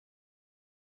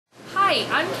Hi,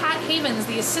 I'm Kat Havens,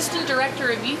 the Assistant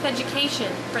Director of Youth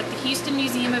Education at the Houston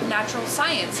Museum of Natural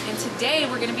Science, and today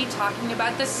we're going to be talking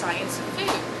about the science of food.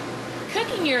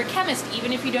 Cooking, you're a chemist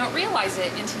even if you don't realize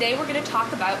it, and today we're going to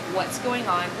talk about what's going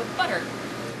on with butter.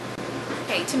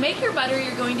 Okay, to make your butter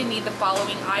you're going to need the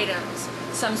following items.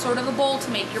 Some sort of a bowl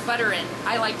to make your butter in.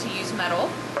 I like to use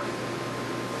metal,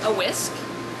 a whisk,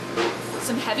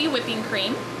 some heavy whipping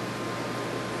cream,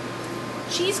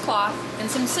 cheesecloth, and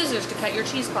some scissors to cut your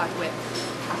cheesecloth with.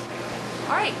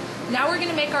 Alright, now we're going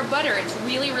to make our butter. It's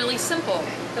really simple.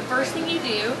 The first thing you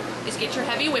do is get your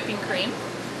heavy whipping cream,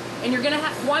 and you're going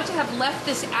to want to have left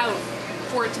this out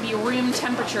for it to be room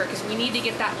temperature because we need to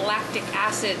get that lactic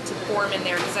acid to form in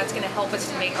there because that's going to help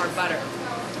us to make our butter.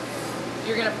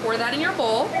 You're going to pour that in your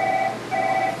bowl,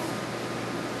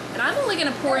 and I'm only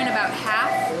going to pour in about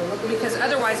half because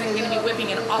otherwise I'm going to be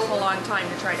whipping an awful long time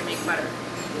to try to make butter.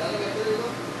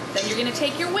 Then you're going to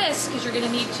take your whisk because you're going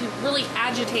to need to really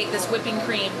agitate this whipping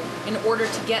cream in order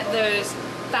to get those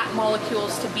fat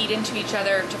molecules to beat into each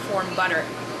other to form butter.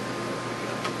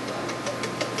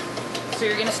 So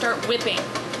you're going to start whipping,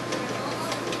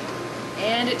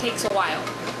 and it takes a while.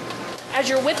 As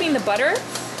you're whipping the butter,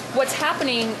 what's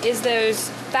happening is those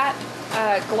fat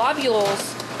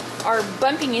globules are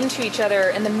bumping into each other,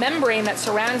 and the membrane that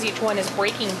surrounds each one is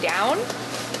breaking down.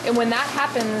 And when that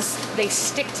happens, they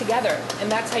stick together,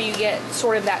 and that's how you get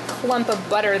sort of that clump of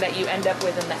butter that you end up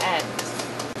with in the end.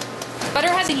 Butter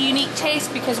has a unique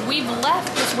taste because we've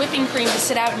left this whipping cream to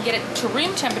sit out and get it to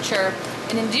room temperature,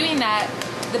 and in doing that,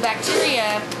 the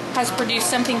bacteria has produced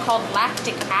something called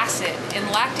lactic acid, and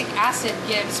lactic acid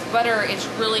gives butter its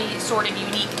really sort of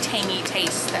unique tangy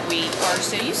taste that we are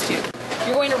so used to.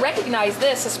 You're going to recognize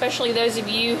this, especially those of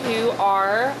you who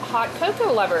are hot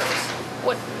cocoa lovers.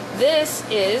 This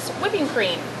is whipping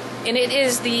cream, and it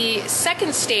is the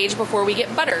second stage before we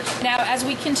get butter. Now, as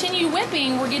we continue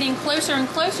whipping, we're getting closer and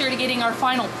closer to getting our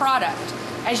final product.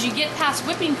 As you get past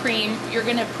whipping cream, you're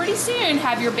going to pretty soon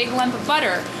have your big lump of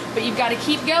butter, but you've got to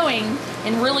keep going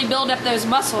and really build up those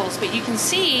muscles. But you can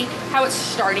see how it's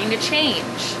starting to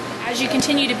change. As you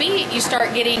continue to beat, you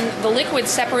start getting the liquid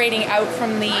separating out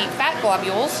from the fat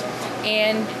globules,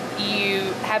 and you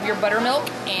have your buttermilk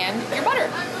and your butter.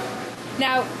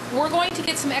 Now, we're going to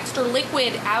get some extra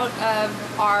liquid out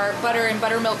of our butter and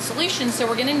buttermilk solution, so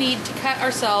we're going to need to cut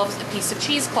ourselves a piece of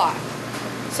cheesecloth.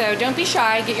 So don't be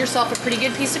shy, get yourself a pretty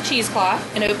good piece of cheesecloth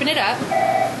and open it up.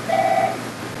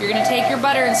 You're going to take your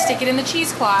butter and stick it in the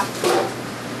cheesecloth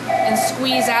and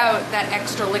squeeze out that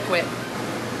extra liquid.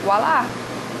 Voila!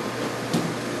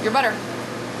 Your butter.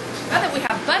 Now that we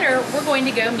have butter, we're going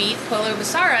to go meet Polo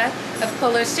Becerra of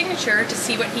Polo's Signature to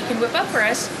see what he can whip up for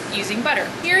us using butter.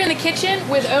 Here in the kitchen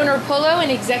with owner Polo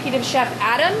and executive chef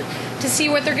Adam to see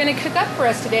what they're going to cook up for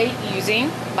us today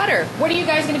using butter. What are you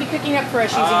guys going to be cooking up for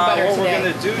us using butter today? What we're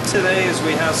going to do today is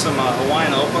we have some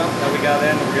Hawaiian opa that we got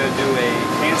in. We're going to do a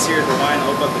pan-seared Hawaiian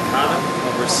opa piccata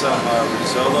over some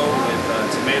risotto with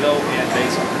tomato and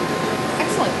basil.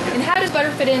 Excellent. And how does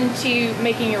butter fit into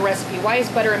making your recipe? Why is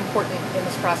butter important in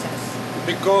this process?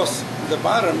 Because the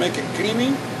butter makes it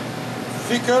creamy,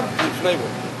 thicker, and flavor.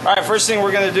 All right, first thing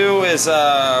we're going to do is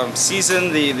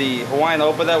season the Hawaiian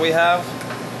opa that we have.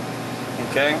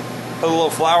 Okay, put a little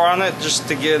flour on it just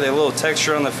to get a little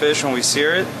texture on the fish when we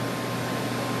sear it.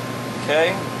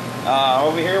 Okay,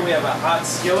 over here we have a hot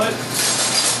skillet.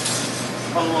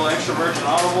 Put a little extra virgin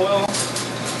olive oil.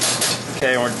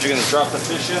 Okay, we're going to drop the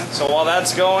fish in. So while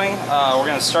that's going, we're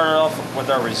going to start it off with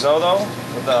our risotto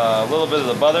with a little bit of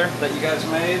the butter that you guys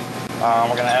made.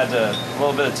 We're going to add a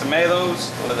little bit of tomatoes,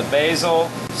 a little bit of basil,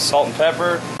 salt and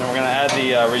pepper, and we're going to add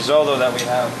the risotto that we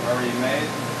have already made.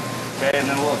 Okay, and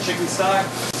then a little chicken stock.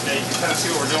 Okay, you can kind of see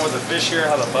what we're doing with the fish here,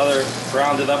 how the butter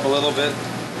browned it up a little bit.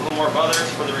 A little more butter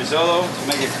for the risotto to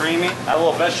make it creamy. Add a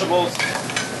little vegetables.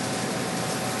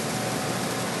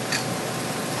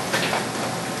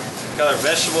 Got our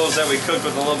vegetables that we cooked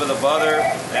with a little bit of butter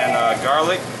and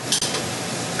garlic.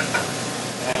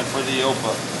 And for the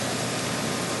opa.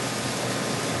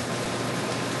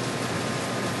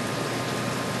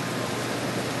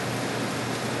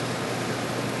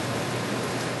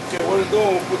 Okay, what we do,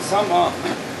 we'll put some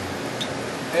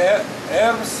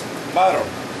herbs, butter.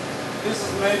 This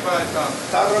is made by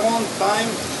tarragon,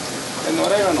 thyme, and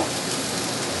oregano.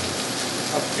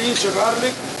 A pinch of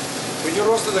garlic. When you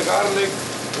roast the garlic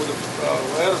with the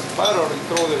herbs, butter, and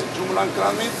throw the jumelan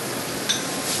crab meat.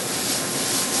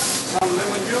 Some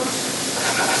lemon juice.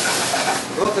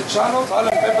 Roast the shallots, salt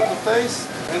and pepper to taste.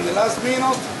 And the last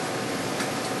minute,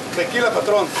 tequila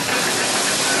Patron.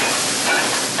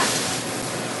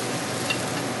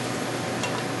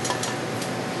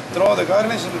 Throw the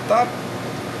garnish on the top.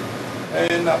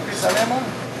 and a piece of lemon.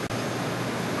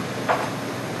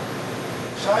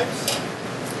 Chives.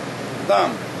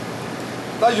 Done.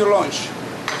 That's your lunch.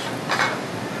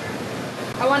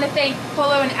 I want to thank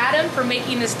Polo and Adam for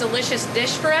making this delicious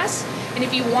dish for us. And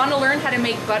if you want to learn how to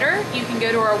make butter, you can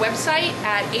go to our website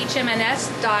at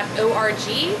hmns.org.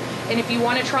 And if you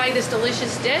want to try this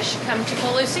delicious dish, come to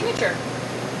Polo's Signature.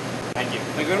 Thank you.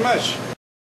 Thank you very much.